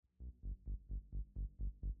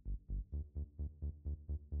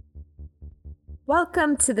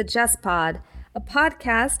Welcome to the Just Pod, a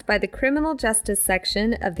podcast by the Criminal Justice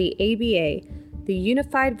Section of the ABA, the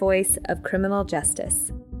unified voice of criminal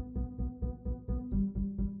justice.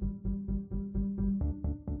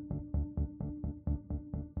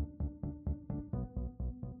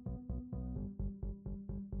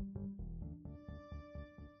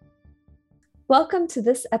 Welcome to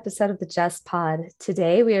this episode of the Just Pod.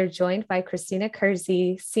 Today, we are joined by Christina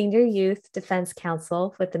Kersey, Senior Youth Defense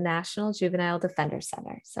Counsel with the National Juvenile Defender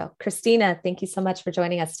Center. So, Christina, thank you so much for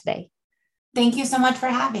joining us today. Thank you so much for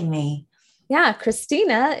having me. Yeah,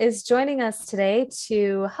 Christina is joining us today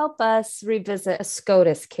to help us revisit a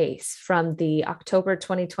SCOTUS case from the October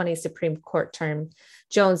 2020 Supreme Court term,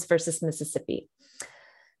 Jones versus Mississippi.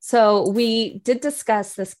 So we did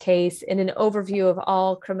discuss this case in an overview of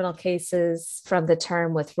all criminal cases from the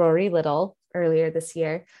term with Rory Little earlier this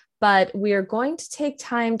year, but we are going to take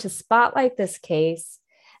time to spotlight this case.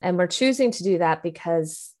 And we're choosing to do that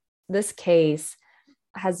because this case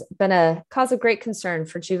has been a cause of great concern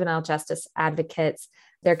for juvenile justice advocates.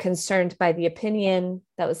 They're concerned by the opinion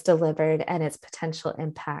that was delivered and its potential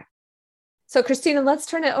impact. So, Christina, let's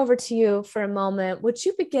turn it over to you for a moment. Would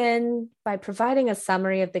you begin by providing a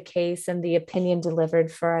summary of the case and the opinion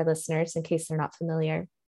delivered for our listeners in case they're not familiar?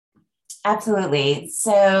 Absolutely.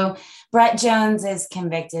 So Brett Jones is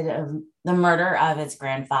convicted of the murder of his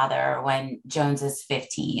grandfather when Jones is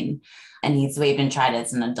 15, and he's been tried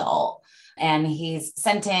as an adult. And he's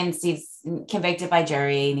convicted by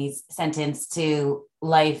jury, and he's sentenced to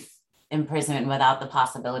life imprisonment without the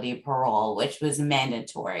possibility of parole, which was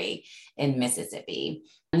mandatory in Mississippi.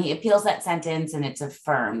 And he appeals that sentence and it's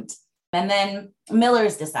affirmed. And then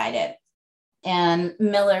Miller's decided. And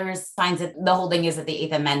Miller's finds that the holding is that the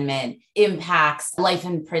Eighth Amendment impacts life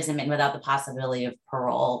imprisonment without the possibility of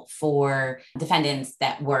parole for defendants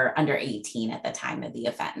that were under 18 at the time of the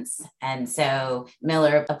offense. And so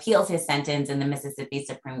Miller appeals his sentence, and the Mississippi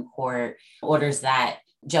Supreme Court orders that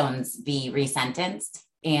Jones be resentenced.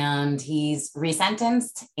 And he's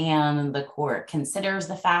resentenced, and the court considers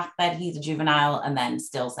the fact that he's a juvenile and then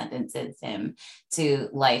still sentences him to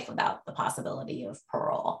life without the possibility of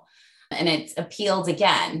parole. And it's appealed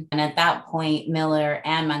again. And at that point, Miller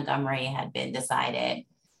and Montgomery had been decided.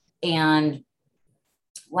 And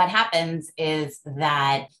what happens is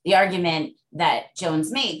that the argument that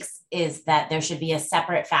Jones makes is that there should be a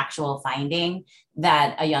separate factual finding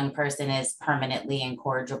that a young person is permanently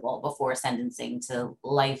incorrigible before sentencing to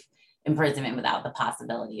life imprisonment without the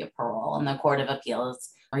possibility of parole. And the Court of Appeals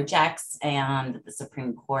rejects, and the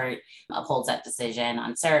Supreme Court upholds that decision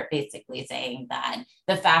on cert, basically saying that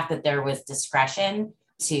the fact that there was discretion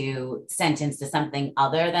to sentence to something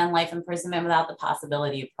other than life imprisonment without the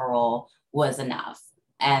possibility of parole was enough,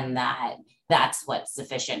 and that's what's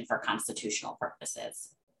sufficient for constitutional purposes.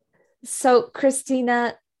 So,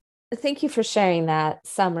 Christina, thank you for sharing that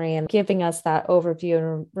summary and giving us that overview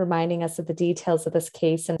and reminding us of the details of this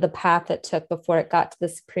case and the path it took before it got to the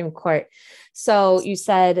Supreme Court. So you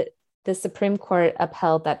said the Supreme Court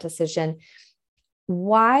upheld that decision.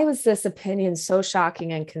 Why was this opinion so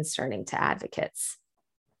shocking and concerning to advocates?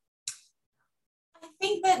 I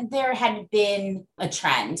think that there had been a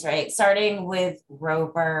trend, right? Starting with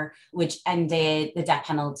Roper, which ended the death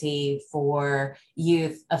penalty for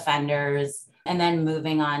youth offenders, and then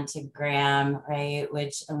moving on to Graham, right,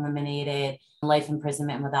 which eliminated life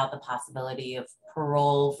imprisonment without the possibility of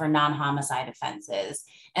parole for non-homicide offenses.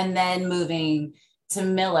 And then moving to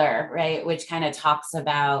Miller, right, which kind of talks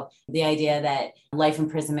about the idea that life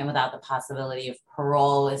imprisonment without the possibility of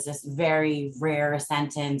parole is this very rare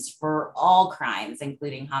sentence for all crimes,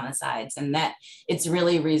 including homicides, and that it's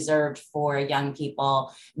really reserved for young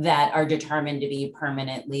people that are determined to be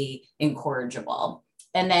permanently incorrigible.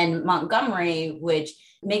 And then Montgomery, which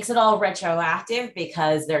makes it all retroactive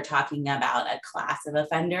because they're talking about a class of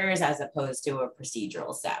offenders as opposed to a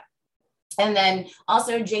procedural step. And then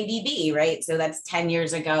also JDB, right? So that's 10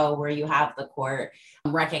 years ago, where you have the court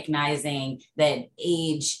recognizing that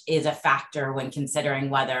age is a factor when considering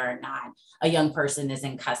whether or not a young person is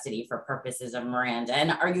in custody for purposes of Miranda, and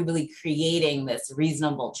arguably creating this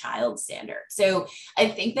reasonable child standard. So I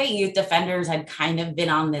think that youth defenders had kind of been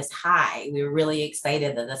on this high. We were really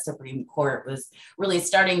excited that the Supreme Court was really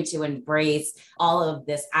starting to embrace all of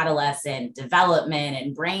this adolescent development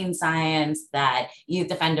and brain science that youth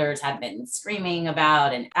defenders had been screaming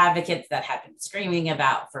about and advocates that had been screaming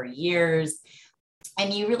about for years.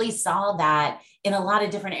 And you really saw that in a lot of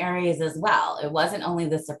different areas as well. It wasn't only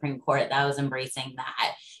the Supreme Court that was embracing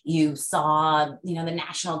that. You saw, the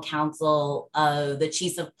National Council of the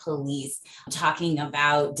Chiefs of Police talking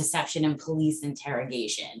about deception in police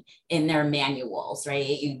interrogation in their manuals, right?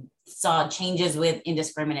 You saw changes with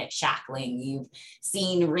indiscriminate shackling. You've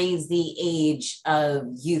seen raise the age of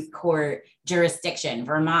youth court jurisdiction.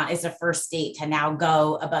 Vermont is the first state to now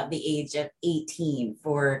go above the age of 18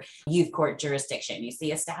 for youth court jurisdiction. You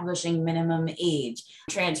see establishing minimum age,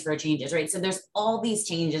 transfer changes, right? So there's all these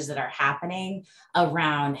changes that are happening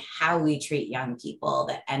around how we treat young people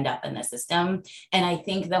that end up in the system. And I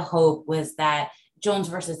think the hope was that Jones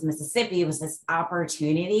versus Mississippi was this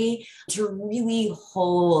opportunity to really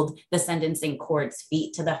hold the sentencing court's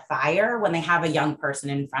feet to the fire when they have a young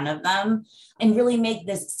person in front of them and really make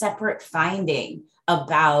this separate finding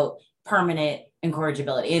about permanent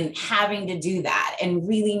incorrigibility and having to do that and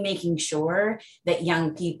really making sure that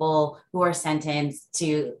young people who are sentenced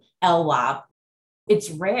to LWOP,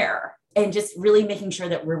 it's rare, and just really making sure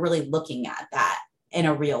that we're really looking at that in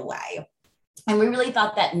a real way. And we really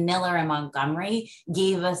thought that Miller and Montgomery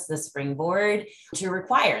gave us the springboard to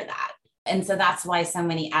require that. And so that's why so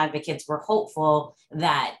many advocates were hopeful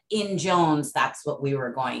that in Jones, that's what we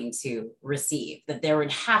were going to receive, that there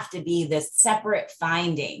would have to be this separate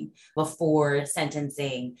finding before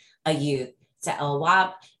sentencing a youth to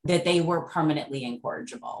LWOP, that they were permanently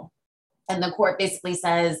incorrigible. And the court basically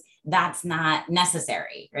says that's not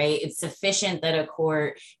necessary, right? It's sufficient that a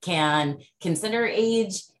court can consider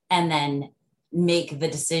age and then make the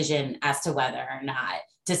decision as to whether or not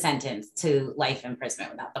to sentence to life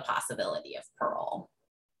imprisonment without the possibility of parole.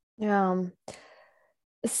 Yeah.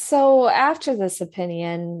 So after this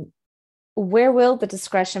opinion, where will the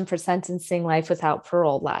discretion for sentencing life without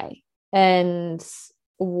parole lie? And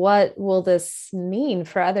what will this mean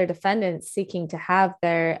for other defendants seeking to have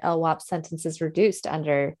their LWOP sentences reduced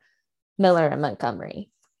under Miller and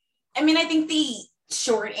Montgomery? I mean, I think the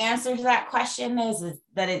short answer to that question is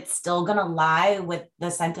that it's still going to lie with the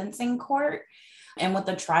sentencing court and with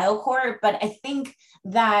the trial court. But I think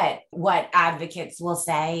that what advocates will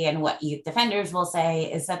say and what youth defenders will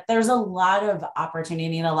say is that there's a lot of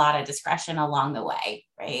opportunity and a lot of discretion along the way,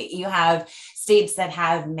 right? You have states that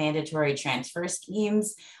have mandatory transfer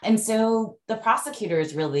schemes. And so the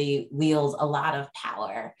prosecutors really wield a lot of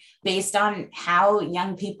power based on how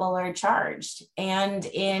young people are charged. And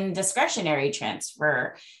in discretionary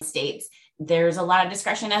transfer states, there's a lot of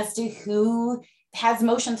discretion as to who has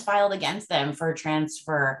motions filed against them for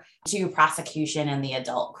transfer to prosecution in the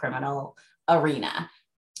adult criminal arena.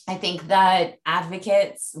 I think that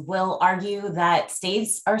advocates will argue that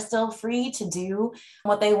states are still free to do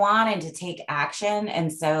what they want and to take action.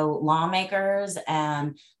 And so lawmakers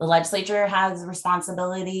and the legislature has a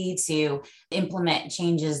responsibility to implement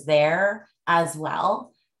changes there as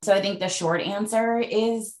well. So I think the short answer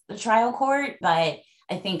is the trial court, but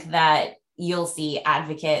I think that you'll see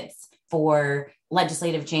advocates for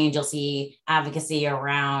legislative change, you'll see advocacy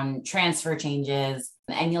around transfer changes,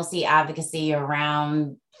 and you'll see advocacy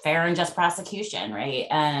around fair and just prosecution, right?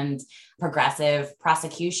 And progressive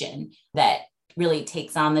prosecution that really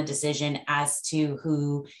takes on the decision as to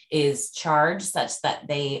who is charged such that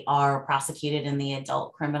they are prosecuted in the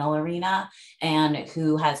adult criminal arena and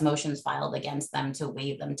who has motions filed against them to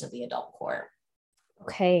waive them to the adult court.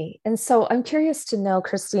 Okay. And so I'm curious to know,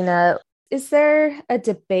 Christina, is there a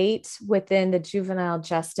debate within the juvenile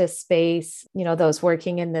justice space, those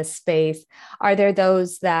working in this space? Are there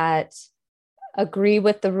those that agree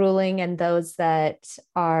with the ruling and those that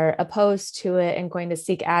are opposed to it and going to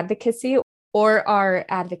seek advocacy? Or are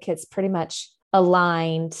advocates pretty much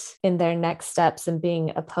aligned in their next steps and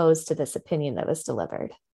being opposed to this opinion that was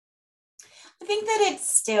delivered? I think that it's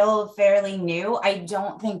still fairly new. I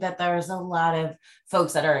don't think that there's a lot of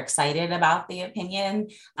folks that are excited about the opinion.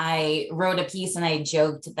 I wrote a piece and I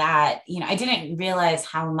joked that, I didn't realize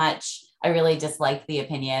how much I really disliked the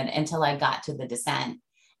opinion until I got to the dissent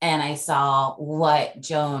and I saw what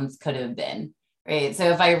Jones could have been, right?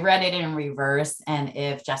 So if I read it in reverse and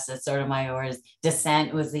if Justice Sotomayor's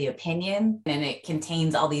dissent was the opinion and it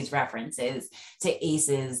contains all these references to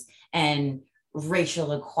ACEs and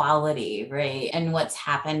racial equality, right? And what's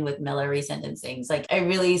happened with Miller resentencings. Like I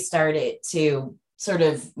really started to sort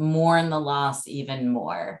of mourn the loss even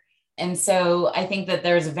more. And so I think that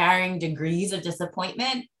there's varying degrees of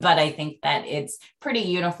disappointment, but I think that it's pretty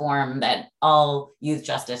uniform that all youth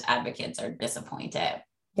justice advocates are disappointed.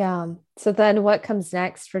 Yeah. So then what comes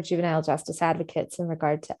next for juvenile justice advocates in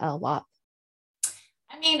regard to LWOP?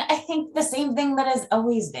 I mean, I think the same thing that has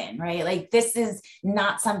always been, right? Like this is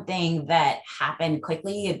not something that happened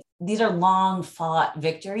quickly. These are long fought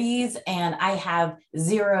victories. And I have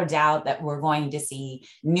zero doubt that we're going to see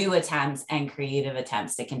new attempts and creative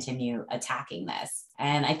attempts to continue attacking this.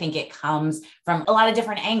 And I think it comes from a lot of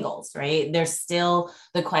different angles, right? There's still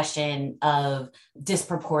the question of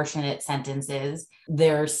disproportionate sentences.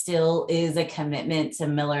 There still is a commitment to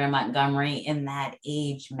Miller and Montgomery in that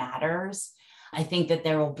age matters. I think that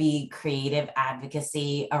there will be creative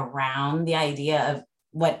advocacy around the idea of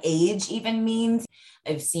what age even means.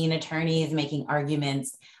 I've seen attorneys making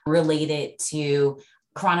arguments related to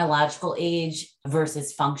chronological age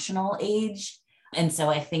versus functional age. And so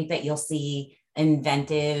I think that you'll see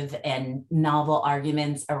inventive and novel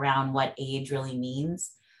arguments around what age really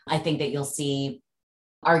means. I think that you'll see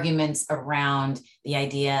arguments around the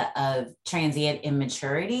idea of transient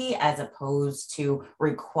immaturity as opposed to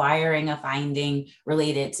requiring a finding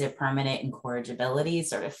related to permanent incorrigibility,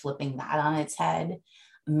 sort of flipping that on its head.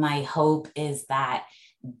 My hope is that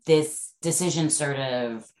this decision sort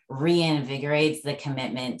of reinvigorates the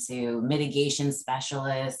commitment to mitigation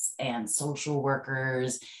specialists and social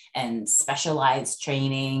workers and specialized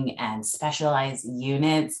training and specialized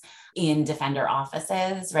units in defender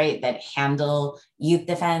offices, right, that handle youth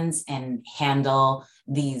defense and handle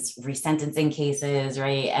these resentencing cases,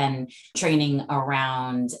 right, and training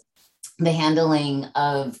around the handling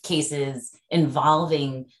of cases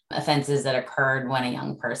involving offenses that occurred when a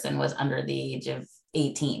young person was under the age of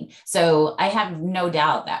 18. So I have no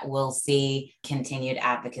doubt that we'll see continued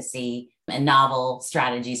advocacy and novel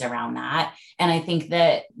strategies around that. And I think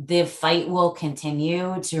that the fight will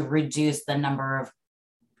continue to reduce the number of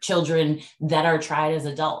children that are tried as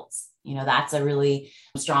adults. You know, that's a really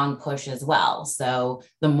strong push as well. So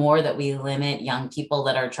the more that we limit young people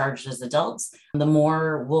that are charged as adults, the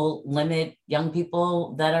more we'll limit young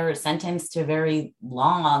people that are sentenced to very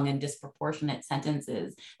long and disproportionate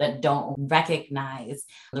sentences that don't recognize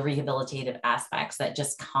the rehabilitative aspects that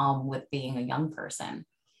just come with being a young person.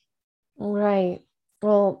 Right.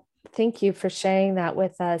 Well, thank you for sharing that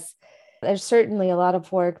with us. There's certainly a lot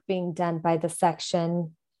of work being done by the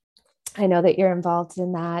section. I know that you're involved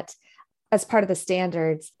in that. As part of the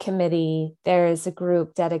standards committee, there is a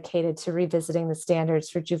group dedicated to revisiting the standards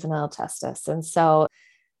for juvenile justice. And so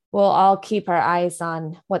we'll all keep our eyes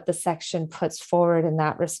on what the section puts forward in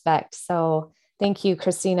that respect. So thank you,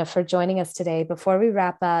 Christina, for joining us today. Before we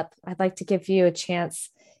wrap up, I'd like to give you a chance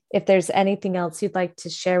if there's anything else you'd like to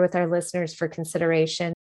share with our listeners for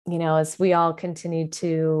consideration, you know, as we all continue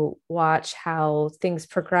to watch how things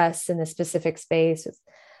progress in the specific space with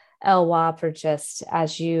LWOP, or just,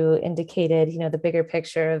 as you indicated, you know, the bigger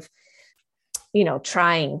picture of, you know,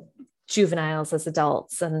 trying juveniles as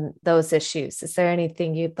adults and those issues. Is there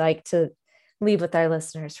anything you'd like to leave with our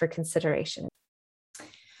listeners for consideration?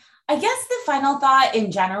 I guess the final thought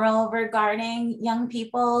in general regarding young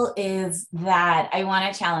people is that I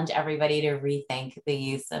want to challenge everybody to rethink the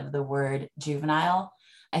use of the word juvenile.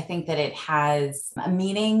 I think that it has a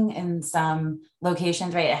meaning in some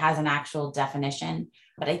locations, right? It has an actual definition.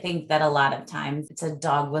 But I think that a lot of times it's a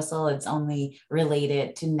dog whistle. It's only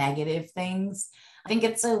related to negative things. I think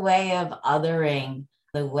it's a way of othering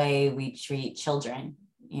the way we treat children.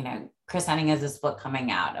 You know, Chris Henning has this book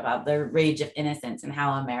coming out about the rage of innocence and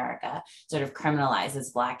how America sort of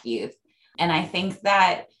criminalizes Black youth. And I think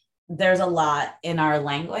that there's a lot in our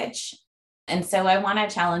language. And so I want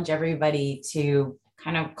to challenge everybody to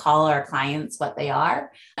kind of call our clients what they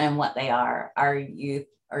are, and what they are youth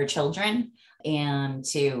or children, and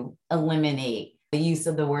to eliminate the use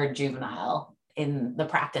of the word juvenile in the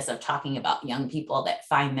practice of talking about young people that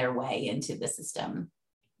find their way into the system.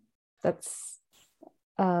 That's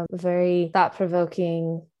a very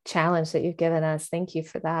thought-provoking challenge that you've given us. Thank you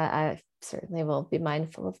for that. I certainly will be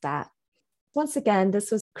mindful of that. Once again,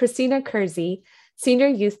 this was Christina Kersey, Senior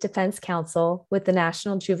Youth Defense Counsel with the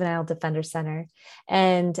National Juvenile Defender Center.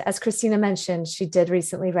 And as Christina mentioned, she did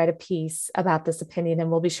recently write a piece about this opinion,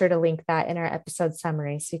 and we'll be sure to link that in our episode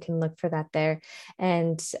summary, so you can look for that there.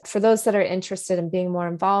 And for those that are interested in being more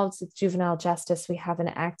involved with juvenile justice, we have an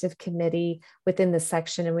active committee within the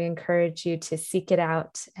section, and we encourage you to seek it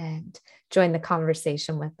out and join the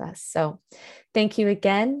conversation with us. So thank you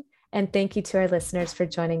again. And thank you to our listeners for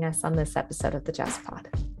joining us on this episode of the Just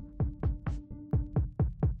Pod.